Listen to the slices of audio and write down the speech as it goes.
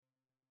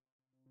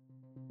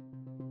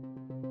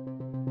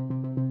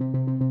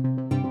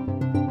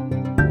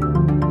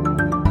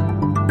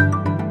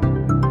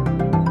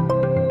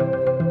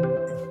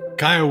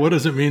Kaya, what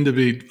does it mean to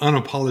be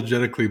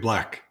unapologetically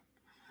Black?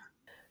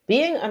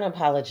 Being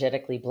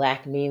unapologetically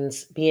Black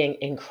means being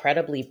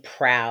incredibly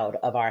proud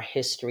of our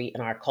history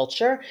and our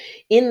culture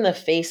in the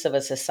face of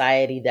a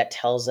society that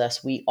tells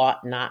us we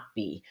ought not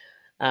be.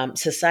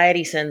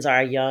 Society sends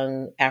our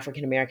young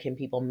African American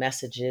people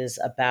messages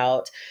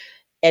about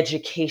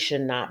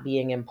education not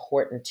being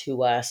important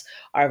to us,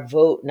 our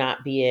vote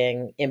not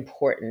being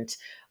important,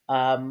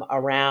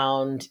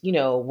 around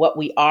what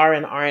we are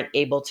and aren't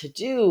able to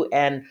do.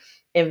 And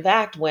in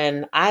fact,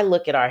 when I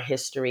look at our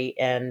history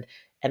and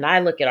I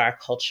look at our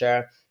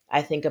culture,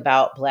 I think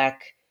about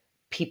Black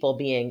people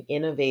being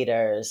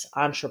innovators,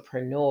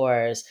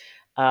 entrepreneurs,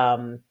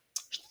 um,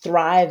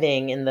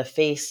 thriving in the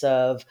face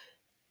of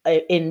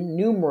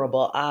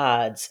innumerable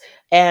odds.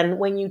 And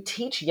when you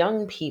teach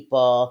young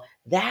people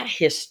that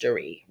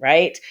history,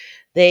 right,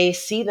 they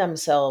see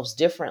themselves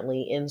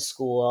differently in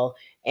school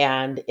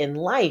and in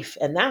life.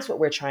 And that's what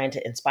we're trying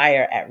to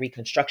inspire at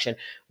Reconstruction.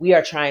 We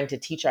are trying to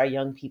teach our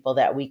young people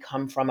that we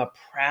come from a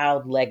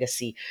proud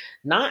legacy,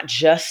 not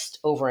just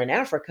over in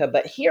Africa,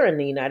 but here in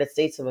the United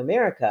States of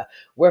America.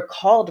 We're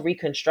called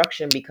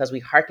Reconstruction because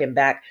we harken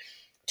back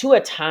to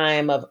a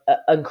time of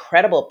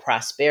incredible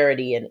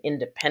prosperity and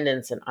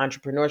independence and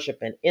entrepreneurship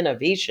and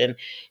innovation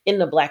in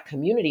the Black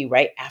community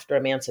right after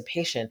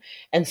emancipation.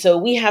 And so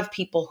we have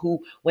people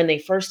who, when they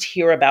first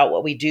hear about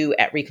what we do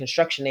at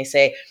Reconstruction, they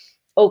say,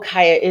 "Oh,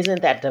 Kaya,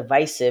 isn't that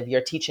divisive?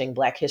 You're teaching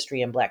Black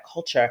history and Black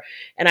culture."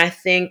 And I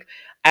think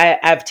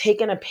I've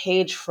taken a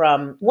page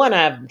from one,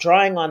 I'm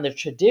drawing on the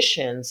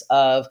traditions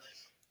of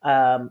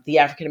the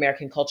African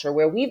American culture,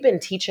 where we've been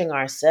teaching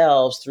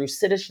ourselves through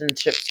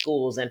citizenship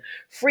schools and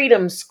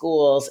freedom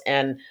schools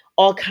and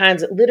all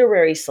kinds of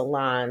literary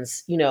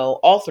salons,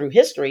 all through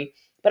history.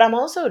 But I'm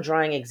also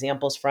drawing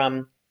examples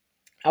from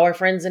our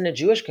friends in the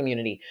Jewish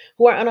community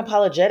who are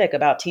unapologetic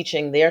about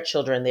teaching their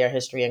children their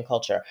history and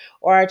culture,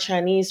 or our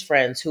Chinese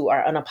friends who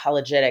are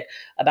unapologetic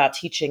about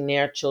teaching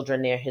their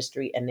children their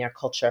history and their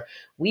culture.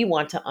 We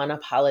want to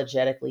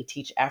unapologetically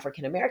teach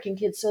African American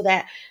kids so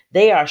that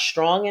they are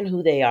strong in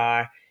who they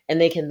are and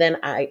they can then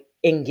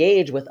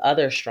engage with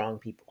other strong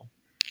people.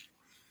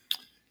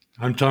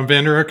 I'm Tom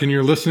Vander Ark, and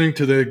you're listening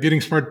to the Getting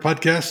Smart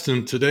podcast.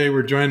 And today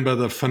we're joined by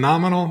the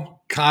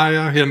phenomenal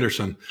Kaya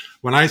Henderson.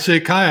 When I say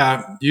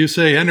Kaya, you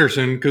say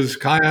Henderson because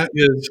Kaya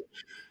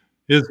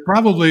is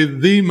probably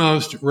the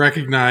most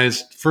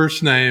recognized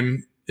first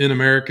name in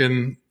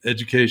American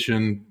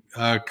education.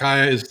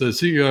 Kaya is the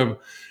CEO of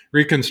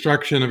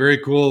Reconstruction, a very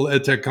cool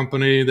ed tech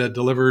company that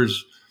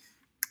delivers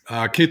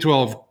K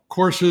 12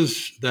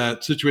 courses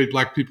that situate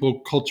Black people,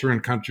 culture,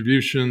 and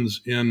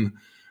contributions in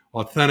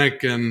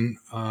authentic and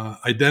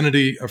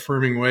identity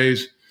affirming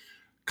ways.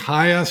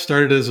 Kaya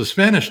started as a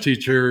Spanish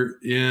teacher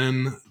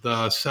in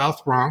the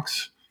South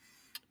Bronx.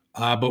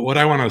 But what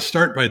I want to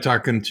start by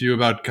talking to you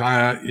about,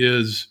 Kaya,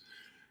 is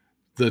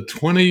the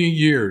 20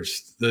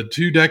 years, the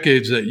 2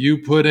 decades that you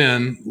put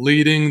in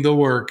leading the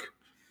work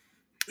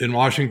in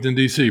Washington,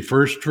 D.C.,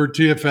 first for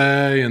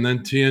TFA and then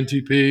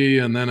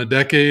TNTP, and then a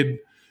decade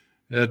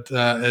at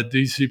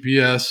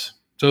DCPS.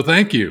 So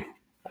thank you.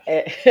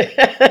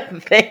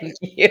 Thank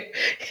you.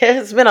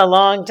 It's been a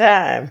long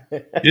time.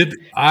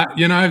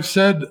 I've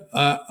said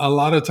a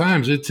lot of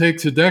times it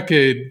takes a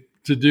decade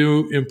to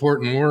do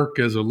important work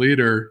as a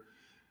leader,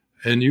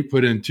 and you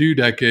put in 2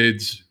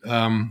 decades,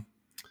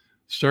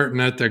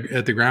 starting at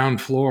the ground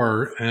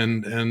floor,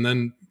 and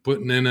then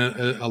putting in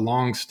a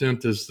long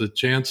stint as the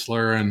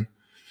chancellor. And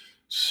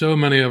so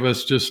many of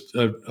us just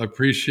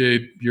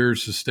appreciate your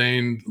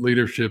sustained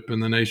leadership in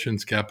the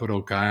nation's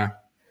capital, Kaya.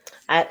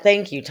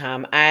 Thank you,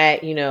 Tom.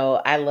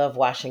 I love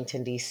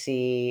Washington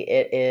D.C.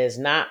 It's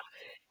not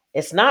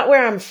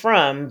where I'm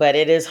from, but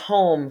it is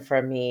home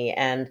for me.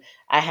 And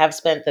I have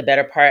spent the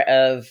better part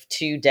of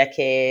 2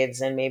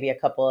 decades and maybe a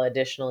couple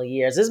additional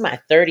years. This is my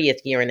 30th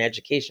year in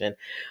education.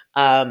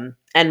 And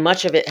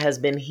much of it has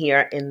been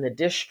here in the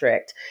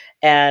district.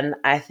 And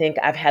I think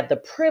I've had the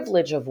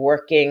privilege of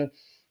working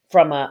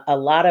from a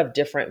lot of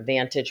different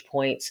vantage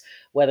points,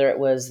 whether it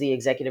was the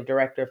executive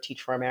director of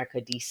Teach for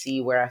America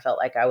DC, where I felt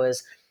like I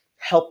was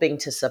helping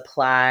to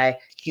supply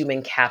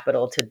human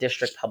capital to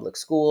district public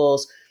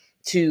schools,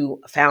 to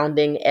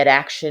founding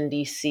EdAction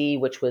DC,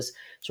 which was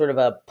sort of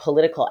a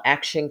political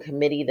action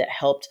committee that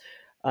helped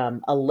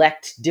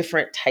elect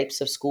different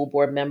types of school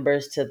board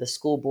members to the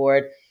school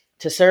board,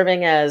 to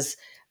serving as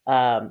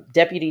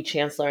deputy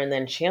chancellor and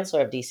then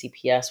chancellor of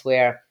DCPS,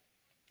 where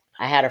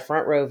I had a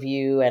front row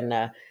view and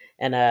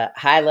a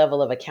high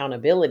level of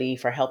accountability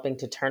for helping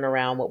to turn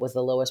around what was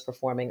the lowest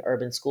performing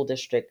urban school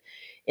district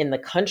in the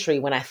country.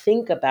 When I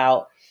think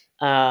about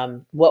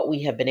what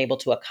we have been able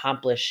to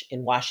accomplish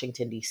in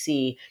Washington,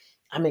 D.C.,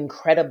 I'm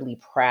incredibly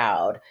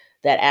proud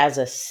that as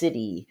a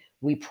city,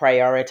 we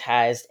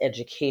prioritized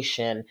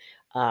education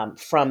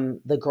from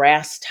the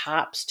grass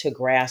tops to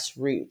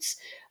grassroots.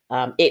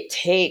 It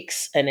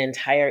takes an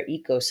entire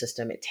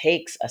ecosystem. It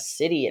takes a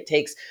city. It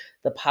takes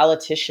the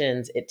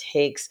politicians. It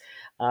takes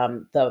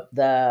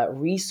the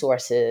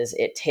resources.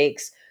 It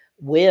takes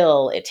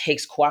will, it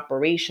takes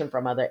cooperation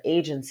from other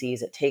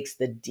agencies, it takes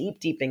the deep,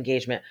 deep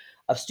engagement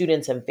of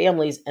students and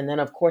families. And then,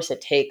 of course, it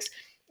takes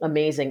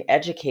amazing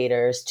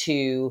educators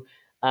to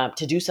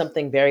do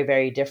something very,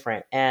 very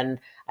different. And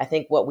I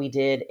think what we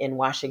did in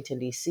Washington,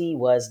 D.C.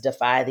 was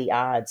defy the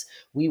odds.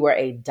 We were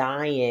a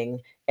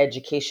dying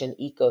education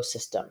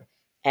ecosystem.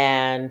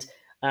 And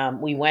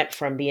we went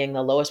from being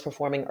the lowest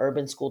performing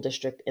urban school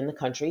district in the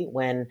country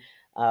when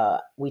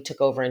we took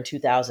over in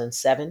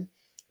 2007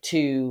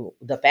 to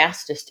the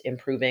fastest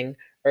improving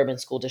urban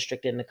school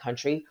district in the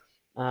country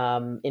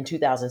in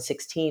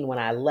 2016 when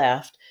I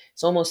left.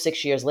 It's almost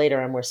 6 years later,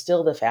 and we're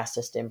still the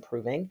fastest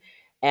improving.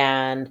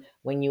 And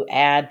when you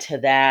add to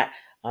that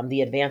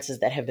the advances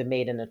that have been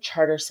made in the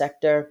charter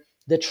sector,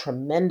 the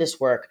tremendous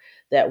work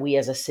that we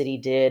as a city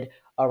did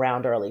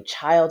around early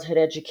childhood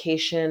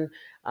education,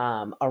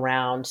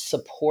 around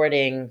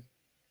supporting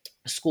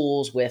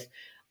schools with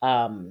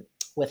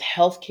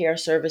healthcare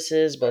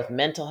services, both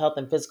mental health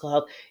and physical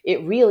health.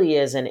 It really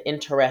is an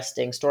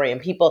interesting story.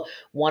 And people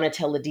want to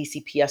tell the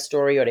DCPS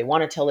story or they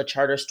want to tell the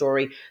charter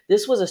story.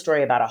 This was a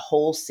story about a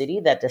whole city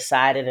that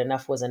decided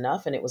enough was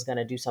enough and it was going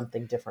to do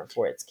something different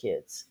for its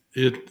kids.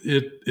 It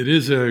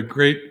is a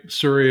great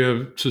story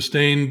of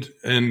sustained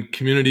and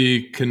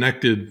community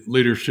connected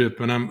leadership,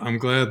 and I'm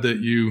glad that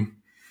you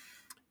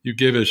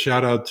gave a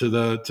shout out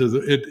to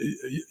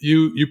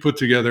you put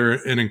together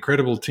an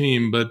incredible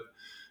team, but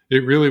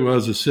it really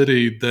was a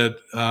city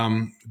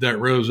that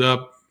rose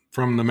up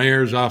from the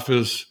mayor's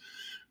office,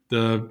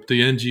 the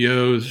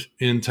NGOs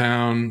in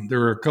town. There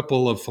were a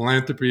couple of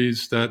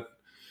philanthropies that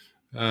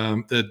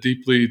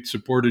deeply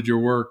supported your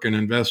work and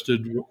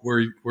invested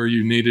where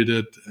you needed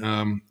it.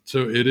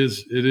 So it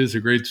is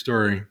a great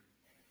story.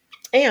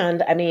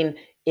 And I mean,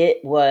 it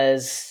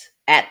was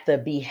at the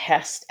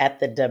behest, at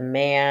the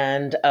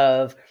demand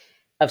of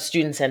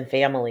students and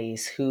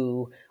families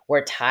who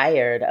were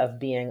tired of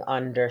being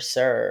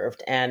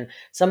underserved. And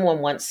someone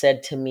once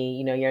said to me,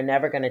 you know, you're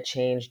never going to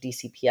change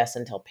DCPS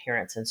until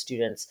parents and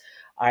students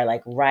are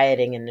like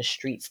rioting in the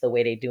streets the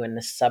way they do in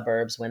the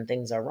suburbs when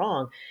things are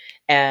wrong.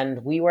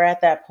 And we were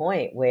at that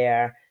point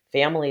where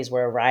families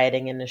were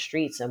rioting in the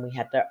streets and we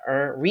had to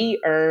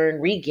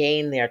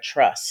regain their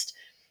trust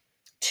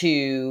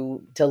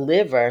to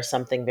deliver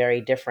something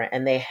very different.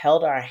 And they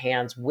held our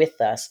hands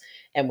with us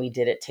and we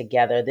did it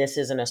together. This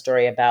isn't a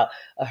story about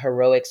a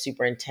heroic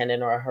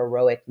superintendent or a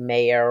heroic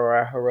mayor or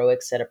a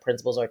heroic set of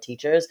principals or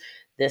teachers.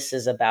 This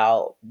is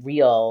about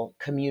real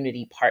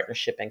community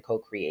partnership and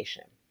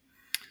co-creation.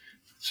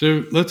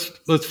 So let's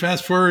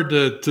fast forward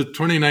to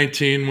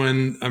 2019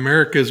 when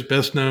America's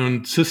best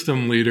known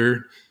system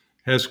leader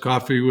has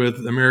coffee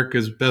with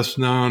America's best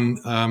known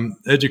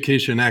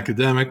education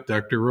academic,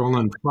 Dr.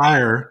 Roland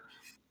Fryer.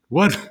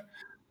 What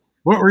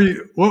what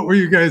were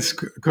you guys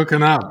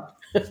cooking up?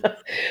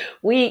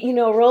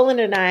 Roland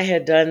and I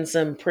had done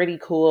some pretty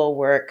cool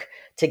work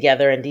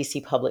together in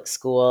DC public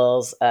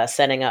schools,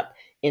 setting up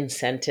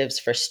incentives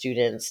for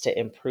students to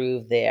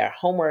improve their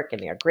homework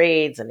and their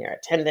grades and their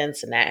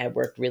attendance, and that had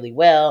worked really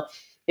well.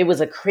 It was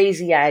a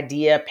crazy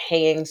idea,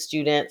 paying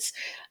students,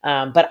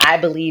 but I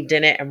believed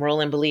in it, and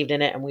Roland believed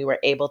in it, and we were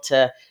able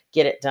to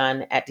get it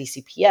done at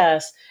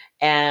DCPS.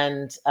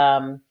 And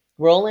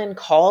Roland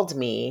called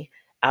me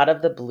out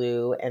of the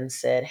blue and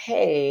said,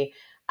 "Hey,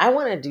 I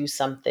want to do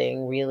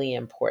something really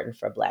important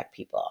for Black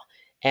people."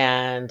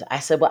 And I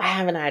said, "Well, I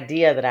have an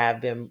idea that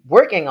I've been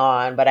working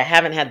on, but I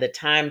haven't had the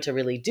time to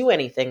really do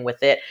anything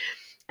with it."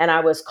 And I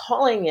was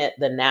calling it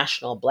the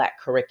National Black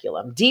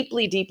Curriculum,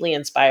 deeply, deeply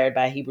inspired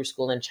by Hebrew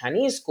school and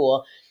Chinese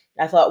school.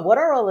 I thought, what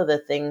are all of the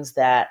things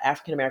that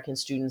African American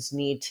students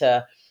need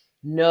to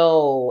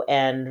know,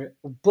 and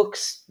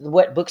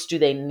what books do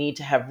they need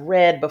to have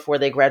read before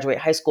they graduate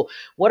high school?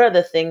 What are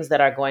the things that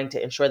are going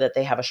to ensure that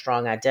they have a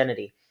strong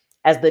identity?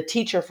 As the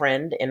teacher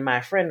friend in my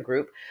friend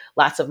group,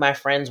 lots of my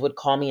friends would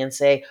call me and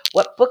say,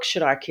 what books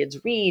should our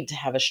kids read to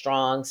have a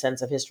strong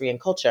sense of history and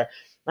culture?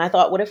 And I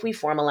thought, what if we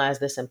formalize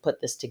this and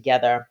put this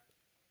together,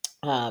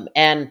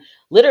 and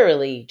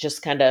literally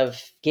just kind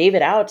of gave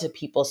it out to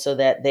people so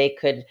that they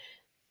could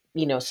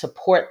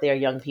support their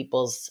young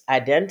people's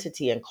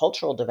identity and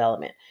cultural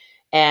development.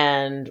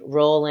 And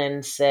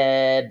Roland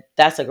said,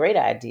 that's a great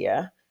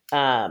idea.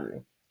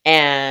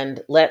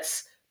 And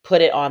let's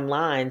put it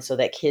online so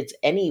that kids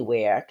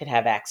anywhere could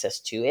have access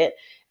to it.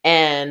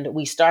 And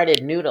we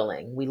started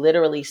noodling. We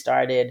literally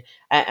started,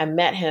 I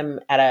met him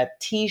at a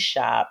tea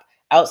shop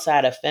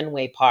outside of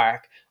Fenway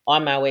Park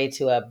on my way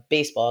to a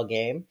baseball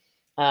game.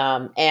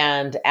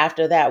 And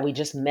after that, we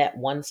just met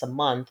once a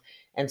month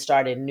and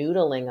started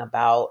noodling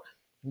about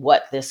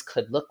what this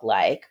could look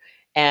like.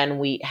 And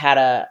we had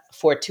a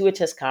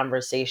fortuitous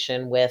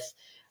conversation with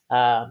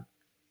uh,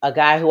 a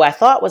guy who I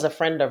thought was a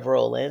friend of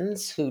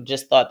Roland's, who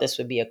just thought this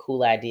would be a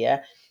cool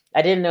idea.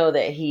 I didn't know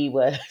that he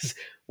was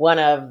one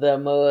of the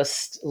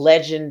most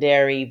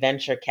legendary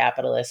venture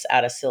capitalists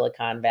out of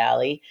Silicon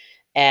Valley.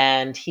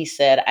 And he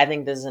said, I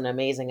think this is an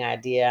amazing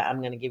idea. I'm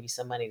going to give you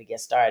some money to get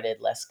started.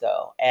 Let's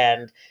go.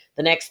 And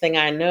the next thing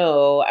I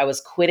know, I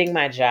was quitting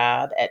my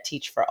job at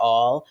Teach for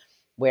All.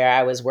 where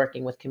I was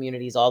working with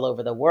communities all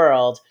over the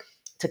world,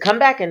 to come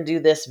back and do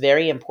this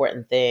very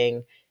important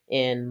thing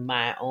in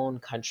my own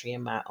country,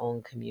 in my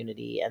own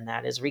community, and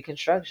that is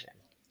Reconstruction.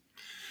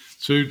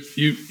 So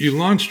you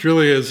launched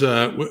really as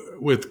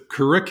with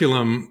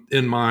curriculum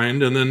in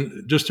mind, and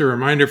then just a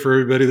reminder for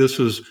everybody: this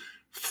was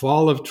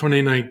fall of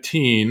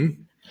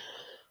 2019.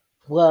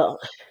 Well,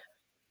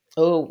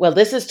 oh, well,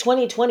 this is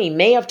 2020.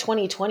 May of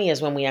 2020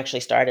 is when we actually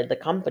started the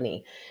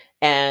company.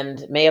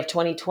 And May of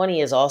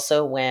 2020 is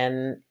also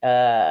when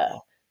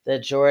the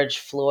George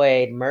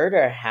Floyd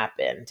murder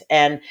happened.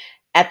 And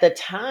at the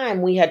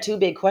time, we had two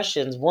big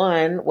questions.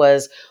 One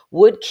was,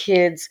 would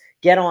kids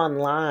get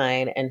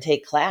online and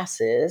take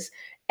classes?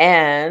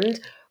 And,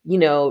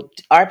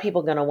 are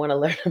people going to want to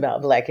learn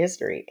about Black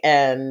history?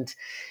 And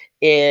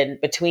in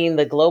between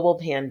the global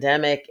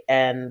pandemic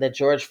and the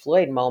George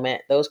Floyd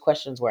moment, those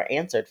questions were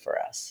answered for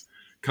us.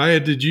 Kaya,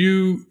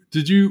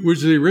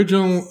 was the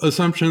original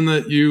assumption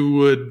that you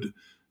would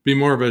be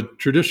more of a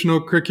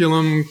traditional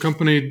curriculum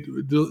company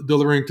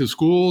delivering to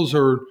schools,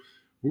 or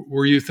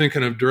were you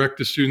thinking of direct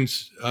to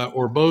students,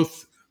 or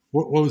both?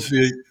 What was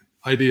the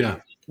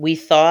idea? We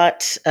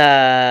thought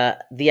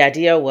the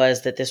idea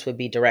was that this would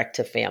be direct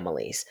to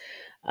families,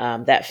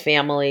 that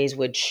families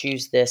would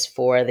choose this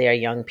for their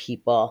young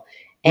people.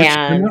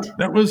 And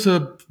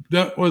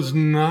That was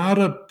not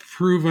a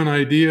proven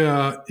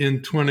idea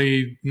in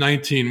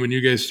 2019 when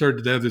you guys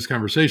started to have this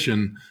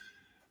conversation.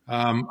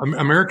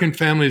 American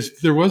families,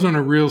 there wasn't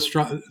a real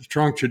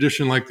strong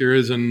tradition like there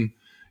is in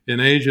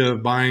Asia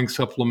of buying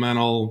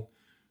supplemental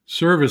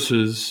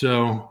services.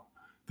 So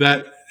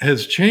that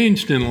has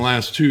changed in the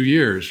last 2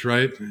 years,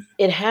 right?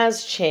 it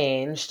has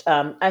changed.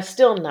 I'm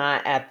still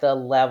not at the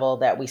level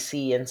that we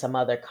see in some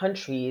other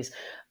countries.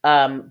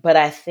 But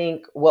I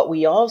think what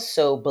we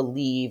also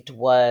believed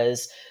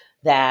was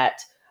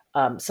that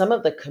some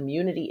of the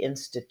community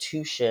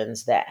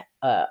institutions that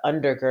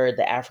undergird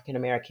the African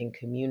American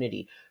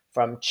community,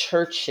 from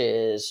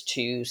churches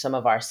to some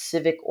of our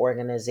civic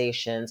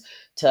organizations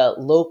to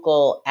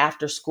local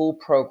after school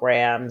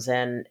programs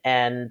and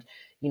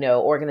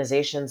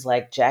organizations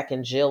like Jack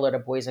and Jill or the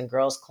Boys and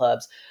Girls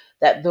Clubs,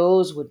 that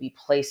those would be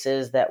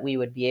places that we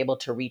would be able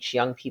to reach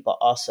young people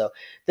also.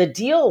 The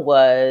deal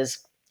was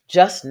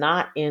just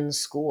not in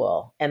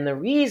school. And the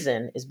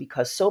reason is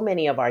because so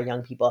many of our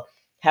young people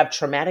have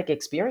traumatic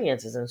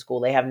experiences in school.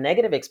 They have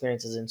negative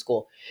experiences in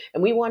school.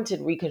 And we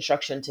wanted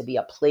Reconstruction to be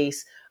a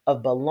place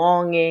of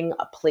belonging,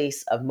 a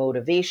place of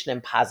motivation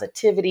and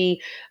positivity,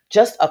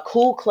 just a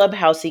cool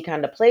clubhousey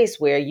kind of place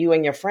where you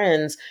and your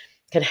friends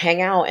could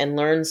hang out and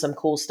learn some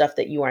cool stuff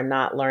that you are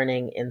not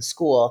learning in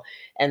school.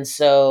 And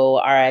so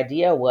our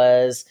idea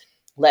was,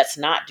 let's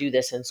not do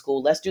this in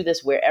school. Let's do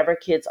this wherever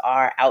kids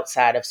are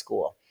outside of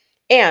school.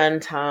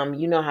 And Tom,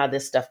 you know how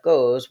this stuff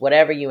goes.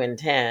 Whatever you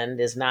intend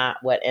is not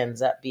what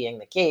ends up being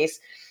the case.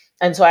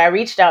 And so I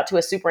reached out to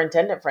a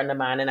superintendent friend of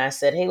mine and I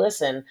said, hey,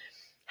 listen,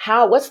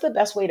 what's the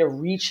best way to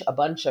reach a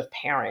bunch of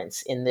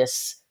parents in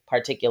this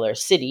particular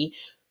city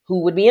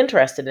who would be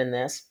interested in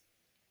this?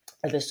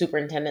 The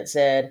superintendent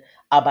said,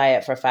 I'll buy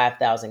it for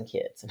 5,000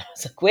 kids. And I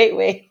was like,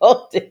 wait,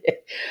 hold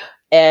it.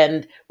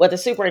 And what the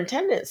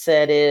superintendent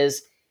said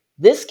is,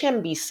 this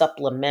can be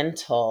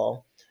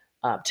supplemental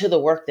to the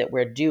work that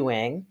we're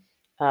doing.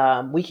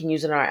 We can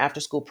use it in our after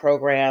school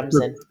programs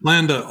and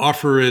Plan to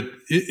offer it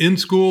in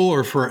school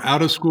or for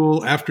out of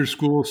school, after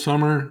school,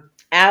 summer?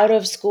 out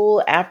of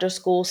school, after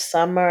school,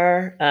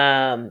 summer,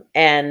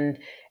 and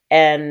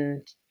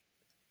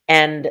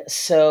and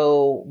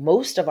so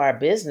most of our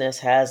business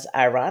has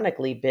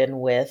ironically been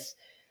with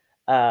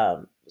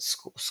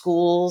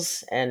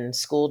schools and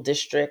school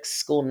districts,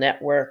 school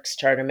networks,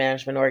 charter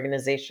management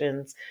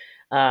organizations.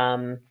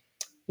 Um,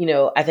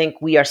 I think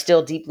we are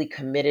still deeply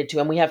committed to,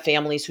 and we have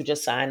families who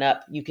just sign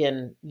up. You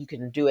can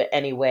do it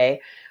anyway.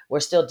 We're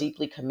still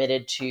deeply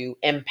committed to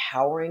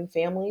empowering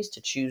families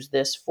to choose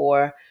this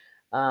for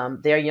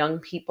their young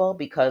people,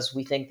 because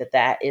we think that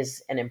that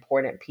is an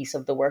important piece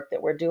of the work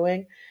that we're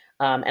doing.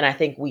 And I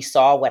think we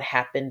saw what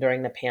happened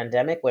during the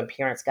pandemic when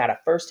parents got a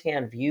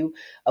firsthand view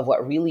of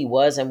what really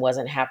was and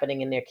wasn't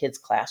happening in their kids'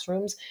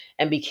 classrooms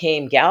and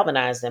became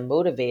galvanized and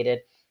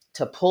motivated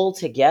to pull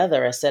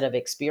together a set of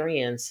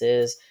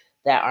experiences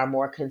that are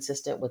more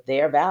consistent with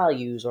their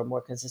values or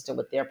more consistent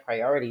with their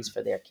priorities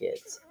for their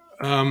kids.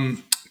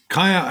 Um,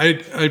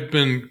 Kaya, I've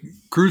been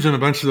cruising a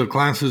bunch of the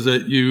classes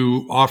that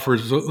you offer.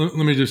 So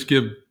let me just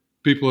give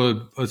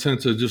people a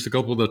sense of just a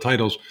couple of the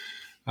titles.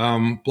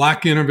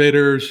 Black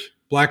Innovators,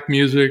 Black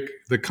Music,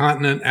 The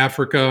Continent,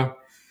 Africa.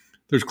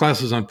 There's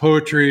classes on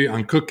poetry,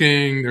 on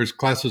cooking. There's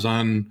classes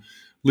on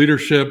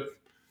leadership.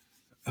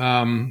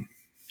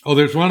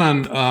 There's one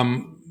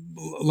on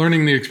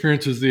learning the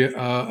experiences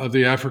of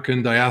the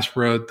African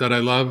diaspora that I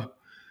love.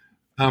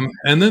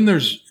 And then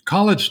there's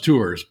college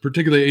tours,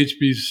 particularly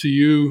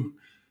HBCU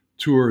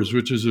tours,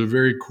 which is a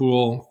very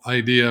cool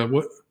idea.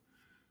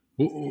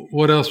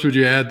 What else would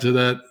you add to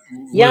that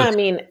Yeah, I list?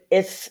 mean,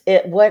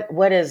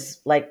 what is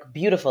like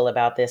beautiful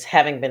about this,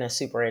 having been a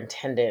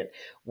superintendent,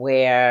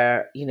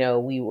 where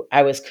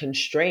I was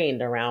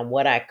constrained around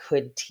what I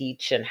could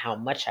teach and how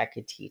much I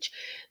could teach.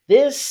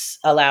 This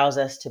allows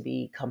us to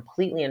be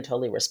completely and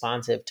totally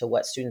responsive to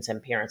what students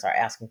and parents are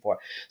asking for.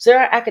 So there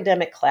are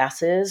academic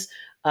classes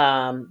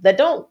that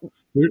don't.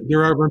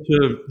 There are a bunch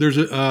of there's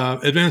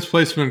advanced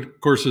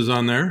placement courses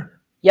on there.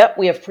 Yep,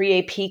 we have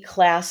pre-AP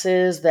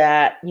classes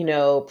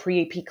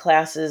pre-AP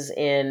classes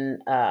in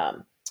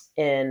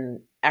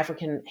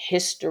African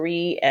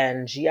history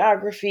and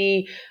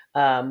geography.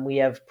 We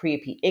have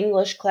pre-AP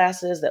English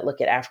classes that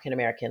look at African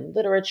American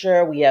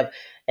literature. We have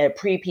a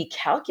pre-AP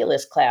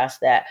calculus class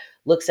that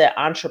looks at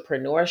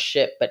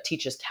entrepreneurship but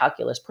teaches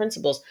calculus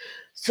principles.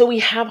 So we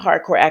have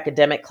hardcore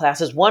academic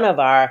classes. One of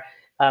our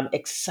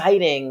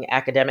exciting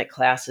academic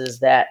classes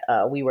that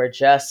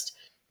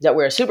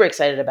we're super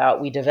excited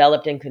about, we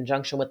developed in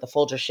conjunction with the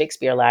Folger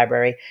Shakespeare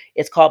Library.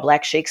 It's called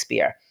Black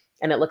Shakespeare.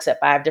 And it looks at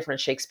 5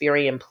 different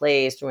Shakespearean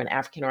plays through an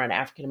African or an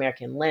African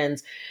American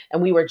lens.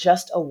 And we were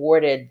just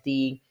awarded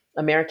the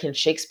American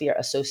Shakespeare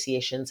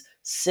Association's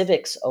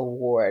Civics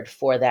Award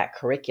for that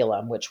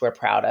curriculum, which we're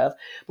proud of.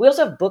 We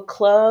also have book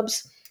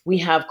clubs. We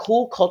have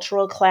cool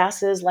cultural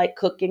classes like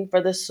Cooking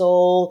for the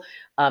Soul,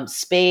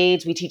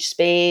 spades. We teach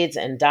spades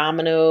and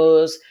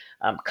dominoes.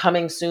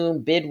 Coming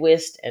soon, Bid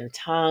Whist and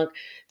Tonk.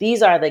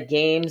 These are the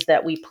games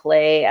that we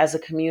play as a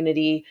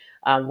community.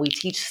 We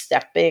teach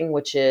stepping,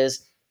 which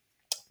is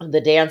the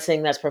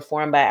dancing that's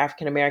performed by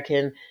African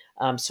American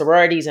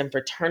sororities and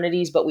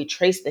fraternities, but we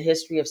trace the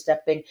history of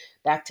stepping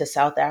back to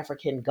South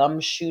African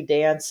gumshoe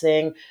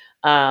dancing.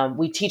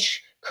 We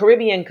teach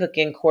Caribbean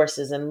cooking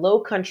courses and low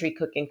country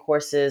cooking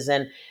courses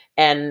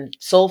and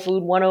Soul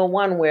Food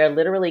 101, where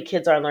literally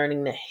kids are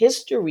learning the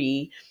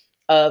history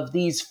of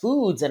these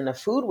foods and the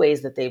food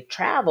ways that they've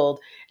traveled.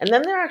 And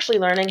then they're actually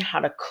learning how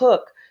to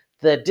cook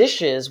the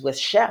dishes with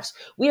chefs.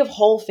 We have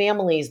whole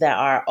families that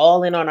are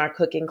all in on our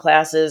cooking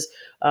classes.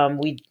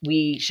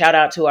 We shout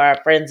out to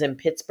our friends in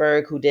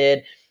Pittsburgh who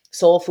did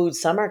Soul Food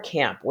Summer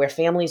Camp, where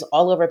families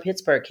all over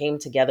Pittsburgh came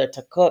together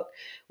to cook,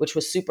 which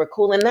was super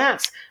cool. And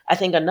that's, I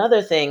think,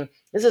 another thing.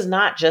 This is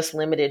not just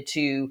limited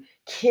to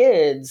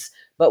kids,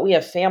 but we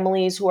have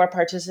families who are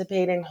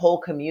participating, whole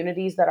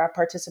communities that are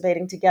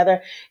participating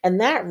together.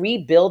 And that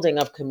rebuilding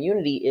of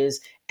community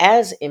is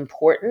as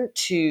important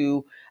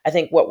to, I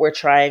think, what we're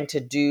trying to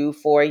do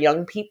for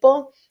young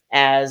people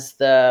as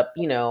the,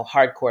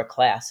 hardcore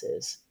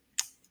classes.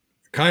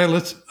 Kaya,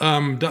 let's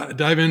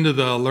dive into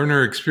the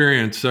learner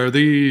experience. Are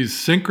these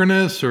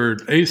synchronous or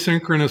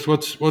asynchronous?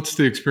 What's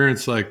the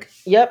experience like?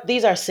 Yep,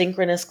 these are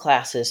synchronous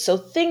classes. So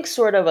think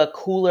sort of a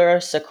cooler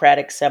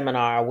Socratic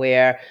seminar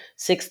where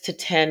 6 to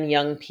 10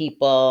 young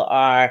people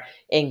are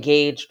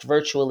engaged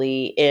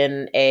virtually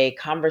in a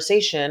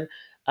conversation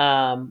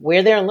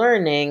where they're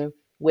learning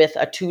with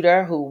a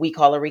tutor who we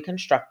call a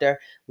reconstructor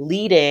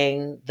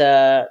leading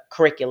the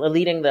curriculum,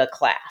 leading the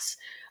class.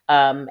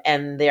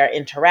 And they're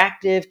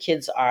interactive.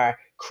 Kids are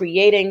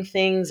creating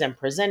things and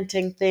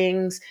presenting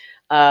things.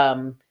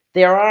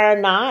 There are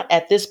not,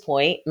 at this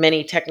point,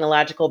 many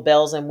technological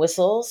bells and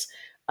whistles,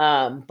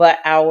 but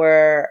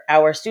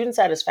our student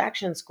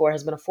satisfaction score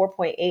has been a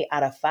 4.8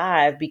 out of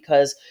 5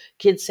 because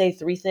kids say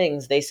 3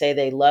 things. They say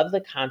they love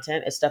the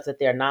content, it's stuff that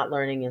they're not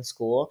learning in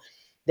school.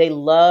 They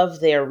love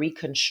their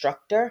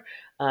reconstructor,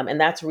 and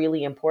that's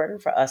really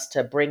important for us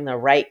to bring the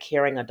right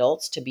caring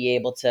adults to be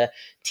able to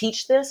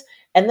teach this.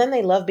 And then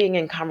they love being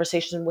in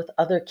conversation with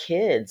other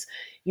kids.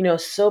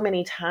 So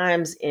many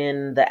times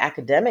in the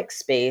academic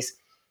space,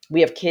 we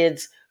have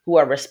kids who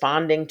are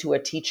responding to a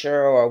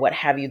teacher or what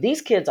have you.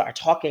 These kids are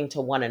talking to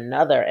one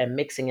another and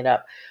mixing it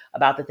up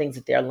about the things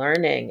that they're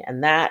learning.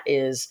 And that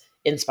is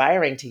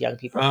inspiring to young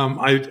people.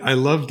 I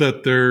love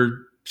that they're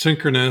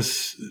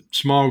synchronous,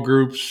 small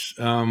groups.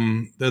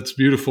 That's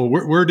beautiful.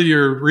 Where do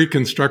your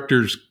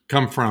reconstructors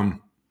come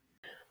from?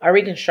 Our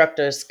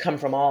reconstructors come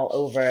from all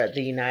over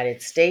the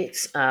United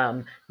States.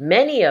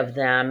 Many of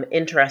them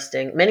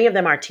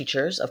are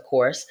teachers, of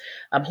course,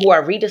 who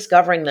are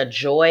rediscovering the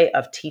joy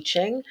of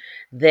teaching.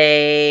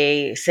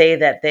 They say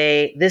that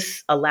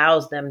this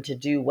allows them to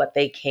do what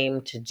they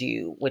came to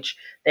do, which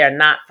they are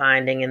not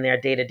finding in their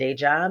day-to-day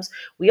jobs.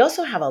 We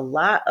also have a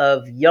lot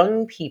of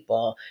young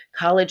people,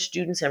 college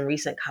students and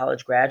recent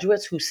college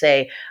graduates who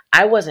say,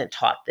 I wasn't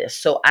taught this,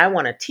 so I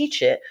want to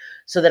teach it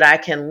so that I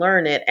can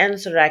learn it and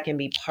so that I can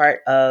be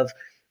part of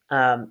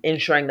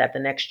ensuring that the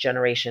next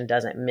generation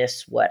doesn't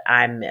miss what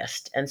I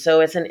missed. And so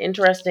it's an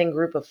interesting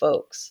group of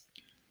folks.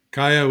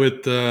 Kaya,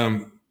 with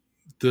the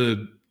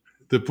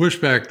the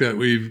pushback that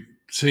we've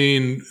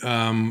seen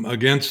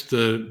against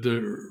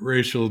the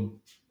racial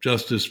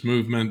justice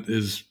movement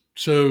is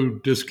so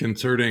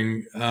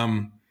disconcerting.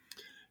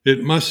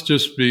 It must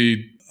just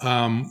be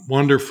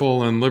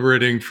wonderful and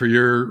liberating for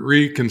your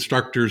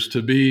reconstructors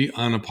to be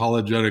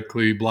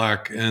unapologetically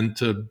Black and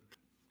to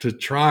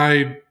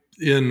try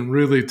in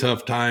really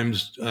tough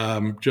times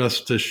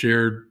just to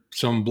share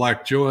some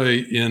Black joy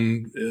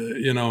in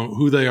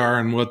who they are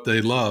and what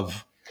they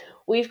love.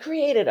 We've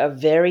created a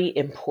very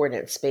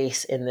important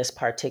space in this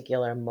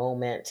particular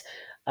moment.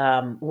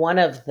 One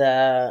of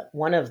the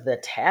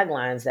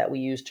taglines that we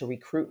used to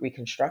recruit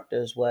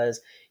reconstructors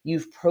was,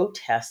 "You've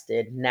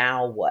protested,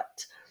 now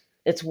what?"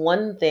 It's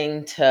one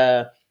thing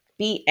to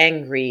be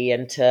angry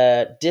and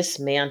to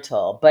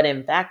dismantle, but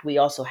in fact, we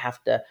also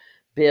have to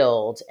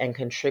build and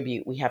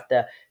contribute. We have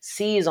to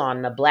seize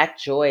on the Black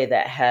joy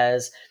that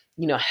has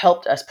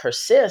helped us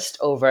persist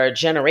over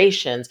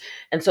generations.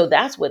 And so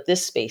that's what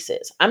this space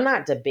is. I'm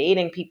not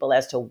debating people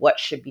as to what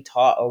should be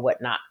taught or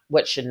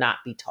what should not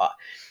be taught.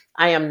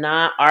 I am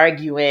not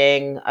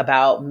arguing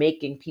about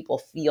making people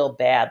feel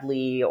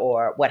badly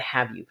or what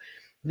have you.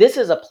 This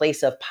is a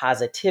place of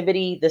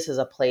positivity. This is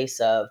a place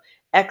of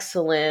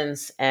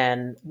excellence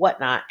and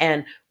whatnot.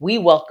 And we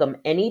welcome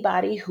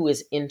anybody who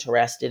is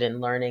interested in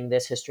learning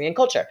this history and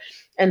culture.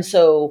 And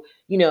so,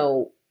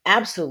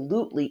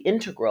 absolutely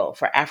integral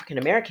for African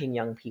American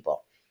young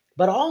people,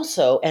 but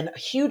also a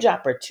huge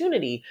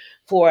opportunity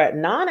for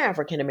non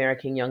African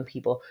American young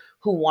people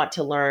who want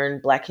to learn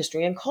Black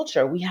history and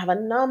culture. We have a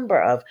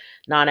number of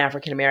non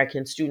African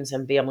American students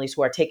and families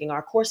who are taking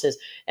our courses,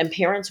 and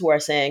parents who are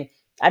saying,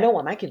 "I don't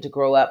want my kid to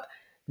grow up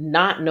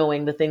not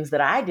knowing the things that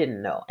I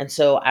didn't know. And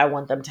so I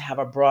want them to have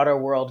a broader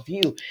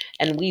worldview."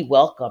 And we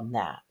welcome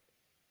that.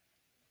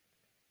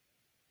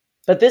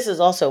 But this is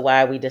also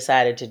why we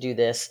decided to do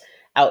this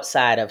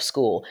outside of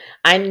school.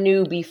 I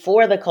knew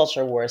before the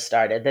culture war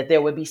started that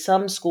there would be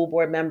some school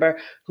board member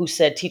who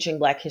said teaching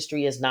Black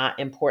history is not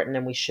important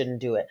and we shouldn't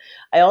do it.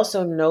 I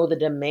also know the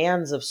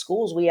demands of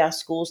schools. We ask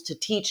schools to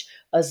teach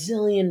a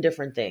zillion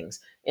different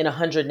things in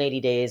 180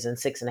 days and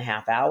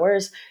 6.5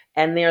 hours,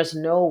 and there's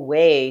no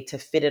way to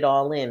fit it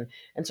all in.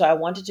 And so I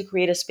wanted to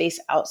create a space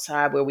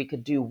outside where we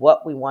could do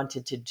what we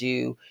wanted to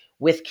do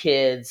with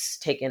kids,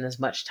 taking as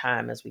much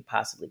time as we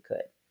possibly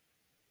could.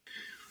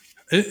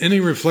 Any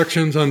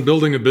reflections on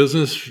building a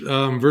business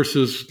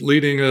versus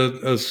leading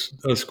a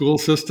school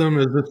system?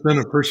 Has this been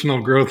a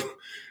personal growth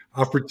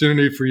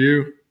opportunity for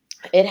you?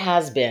 It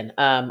has been.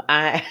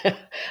 I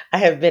I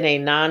have been a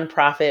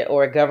nonprofit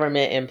or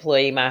government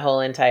employee my whole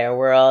entire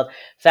world.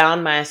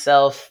 Found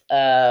myself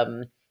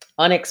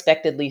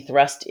unexpectedly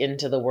thrust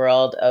into the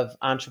world of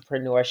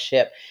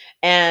entrepreneurship,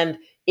 and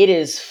it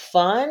is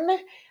fun.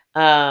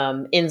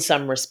 In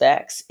some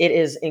respects, it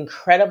is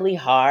incredibly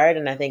hard,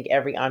 and I think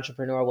every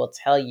entrepreneur will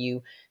tell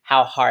you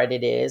how hard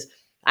it is.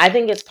 I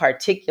think it's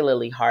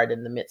particularly hard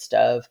in the midst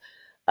of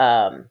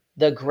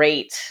the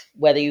great,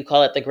 whether you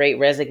call it the great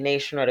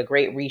resignation or the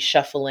great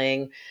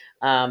reshuffling,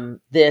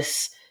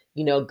 this,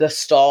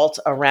 gestalt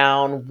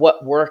around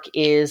what work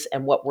is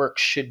and what work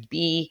should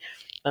be.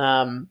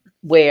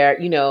 Where,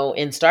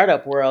 in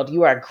startup world,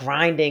 you are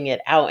grinding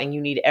it out and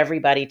you need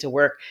everybody to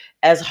work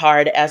as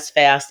hard, as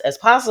fast as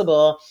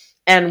possible.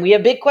 And we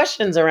have big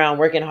questions around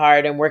working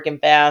hard and working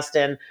fast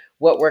and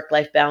what work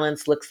life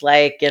balance looks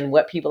like and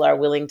what people are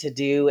willing to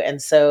do.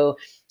 And so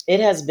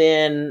it has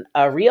been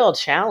a real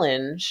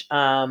challenge,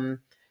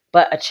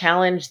 but a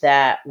challenge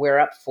that we're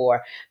up for.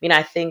 I mean,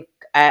 I think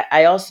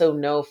I also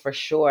know for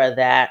sure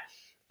that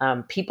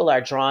people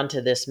are drawn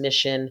to this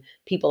mission,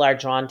 people are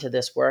drawn to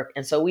this work.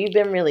 And so we've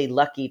been really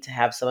lucky to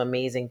have some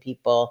amazing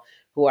people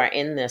who are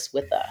in this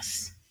with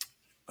us.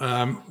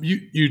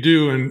 You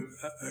do, and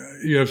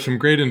you have some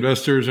great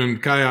investors.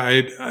 And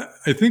Kaya,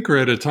 I think we're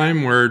at a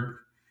time where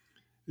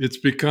it's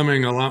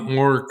becoming a lot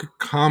more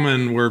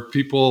common where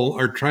people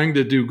are trying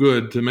to do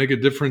good, to make a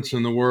difference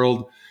in the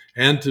world,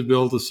 and to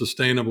build a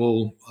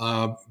sustainable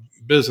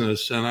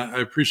business. And I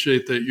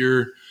appreciate that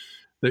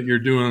you're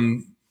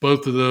doing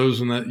both of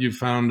those, and that you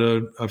found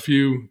a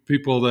few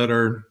people that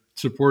are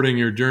supporting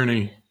your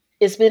journey.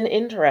 It's been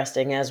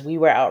interesting as we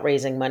were out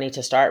raising money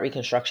to start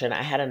Reconstruction.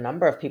 I had a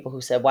number of people who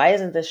said, "Why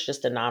isn't this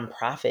just a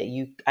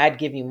nonprofit? I'd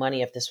give you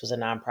money if this was a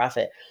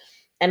nonprofit."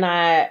 And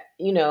I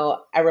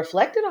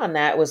reflected on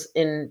that.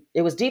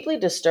 It was deeply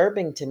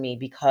disturbing to me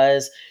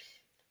because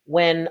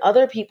when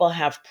other people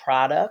have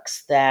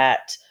products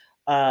that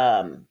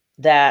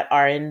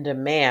are in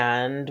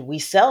demand, we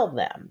sell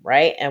them,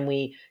 right? And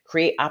we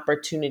create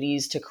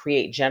opportunities to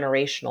create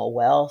generational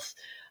wealth,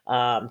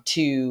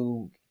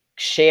 to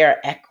share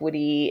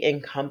equity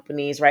in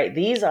companies, right?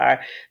 These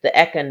are the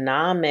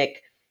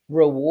economic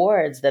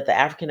rewards that the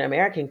African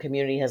American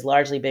community has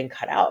largely been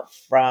cut out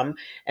from.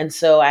 And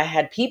so I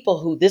had people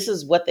who, this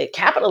is what they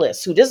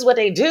capitalists, who this is what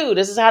they do,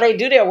 this is how they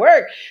do their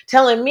work,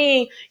 telling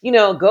me,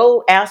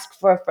 go ask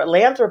for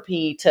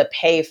philanthropy to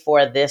pay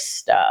for this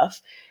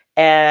stuff.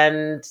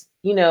 And,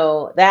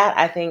 that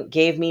I think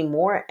gave me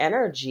more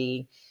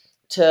energy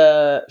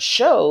to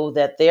show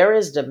that there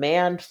is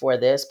demand for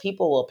this,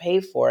 people will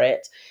pay for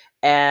it,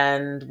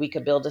 and we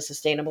could build a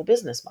sustainable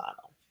business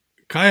model.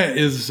 Kaya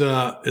is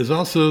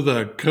also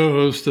the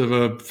co-host of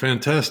a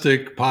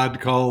fantastic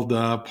pod called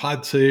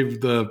Pod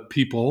Save the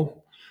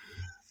People.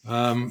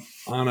 On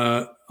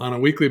a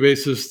weekly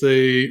basis,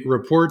 they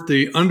report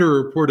the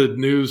underreported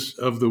news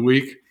of the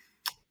week.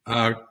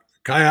 Uh,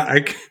 Kaya,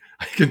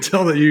 I can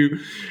tell that you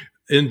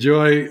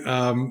enjoy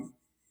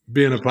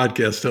being a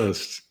podcast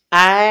host.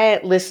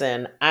 This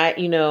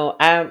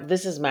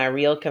is my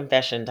real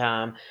confession,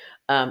 Tom.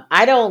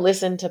 I don't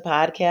listen to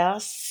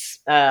podcasts.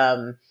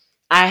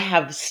 I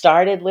have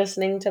started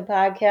listening to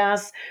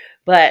podcasts,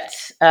 but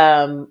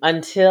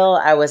until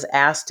I was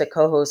asked to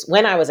co-host,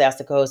 when I was asked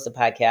to co-host a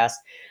podcast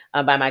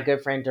by my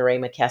good friend DeRay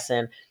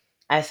McKesson,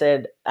 I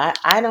said,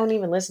 I don't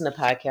even listen to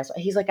podcasts.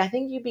 He's like, I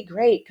think you'd be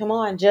great. Come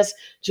on, just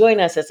join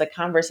us. It's a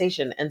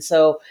conversation. And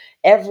so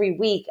every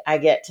week I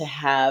get to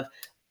have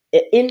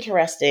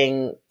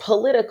interesting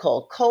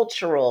political,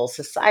 cultural,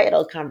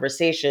 societal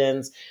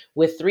conversations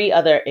with three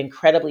other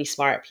incredibly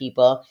smart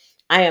people.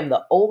 I am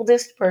the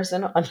oldest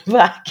person on the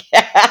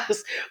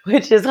podcast,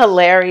 which is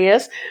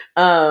hilarious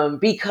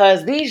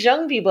because these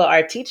young people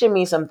are teaching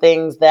me some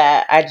things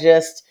that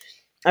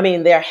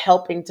they're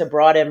helping to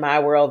broaden my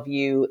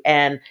worldview.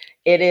 And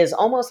it is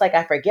almost like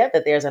I forget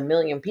that there's a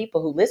million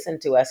people who listen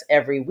to us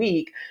every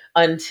week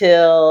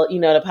until,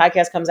 the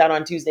podcast comes out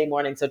on Tuesday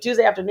morning. So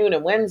Tuesday afternoon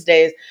and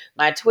Wednesdays,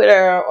 my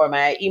Twitter or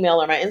my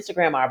email or my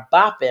Instagram are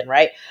bopping,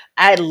 right?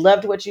 I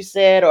loved what you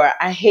said, or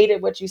I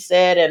hated what you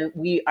said. And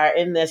we are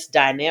in this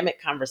dynamic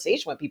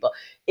conversation with people.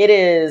 It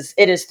is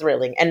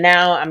thrilling. And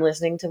now I'm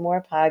listening to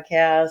more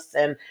podcasts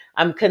and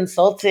I'm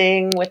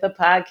consulting with a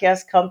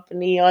podcast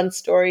company on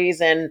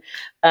stories, and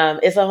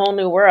it's a whole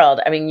new world.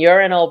 I mean, you're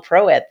an old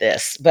pro at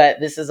this, but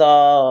this is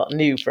all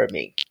new for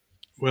me.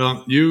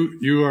 Well,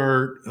 you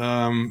are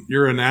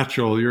you're a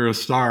natural. You're a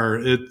star.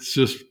 It's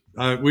just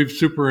we've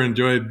super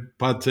enjoyed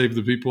Pod Save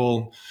the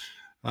People.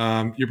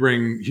 You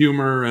bring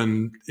humor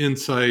and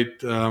insight.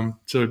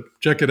 So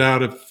check it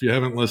out if you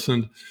haven't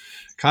listened.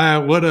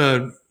 Kaya, what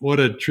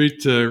a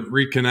treat to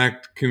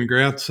reconnect.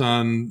 Congrats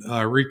on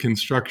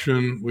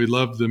Reconstruction. We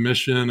love the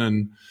mission,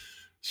 and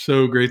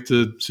so great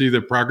to see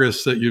the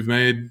progress that you've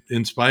made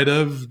in spite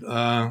of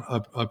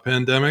a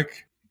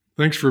pandemic.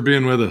 Thanks for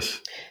being with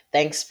us.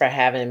 Thanks for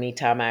having me,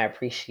 Tom. I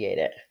appreciate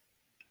it.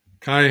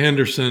 Kaya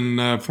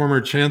Henderson, former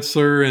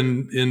chancellor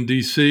in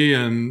DC,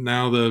 and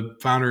now the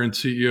founder and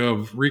CEO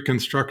of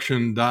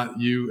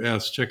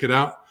Reconstruction.us. Check it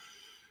out.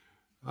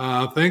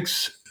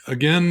 Thanks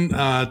again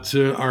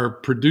to our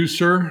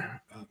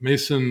producer,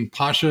 Mason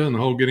Pasha, and the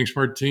whole Getting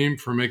Smart team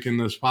for making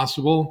this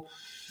possible.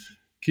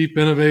 Keep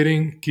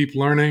innovating, keep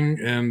learning,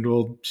 and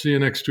we'll see you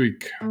next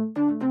week.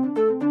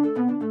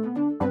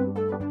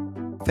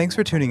 Thanks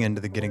for tuning in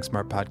to the Getting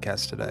Smart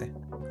podcast today.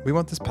 We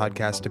want this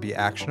podcast to be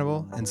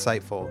actionable,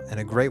 insightful,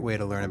 and a great way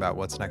to learn about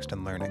what's next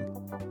in learning.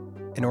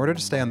 In order to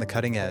stay on the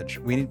cutting edge,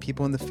 we need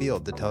people in the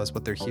field to tell us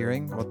what they're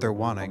hearing, what they're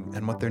wanting,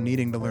 and what they're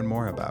needing to learn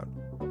more about.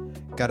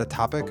 Got a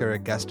topic or a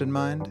guest in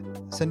mind?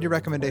 Send your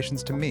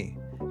recommendations to me,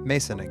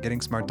 Mason at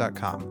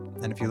gettingsmart.com.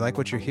 And if you like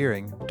what you're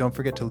hearing, don't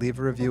forget to leave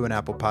a review in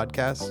Apple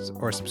Podcasts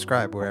or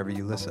subscribe wherever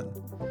you listen.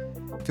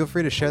 Feel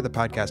free to share the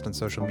podcast on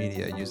social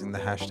media using the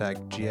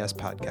hashtag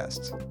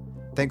GSPodcasts.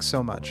 Thanks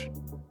so much.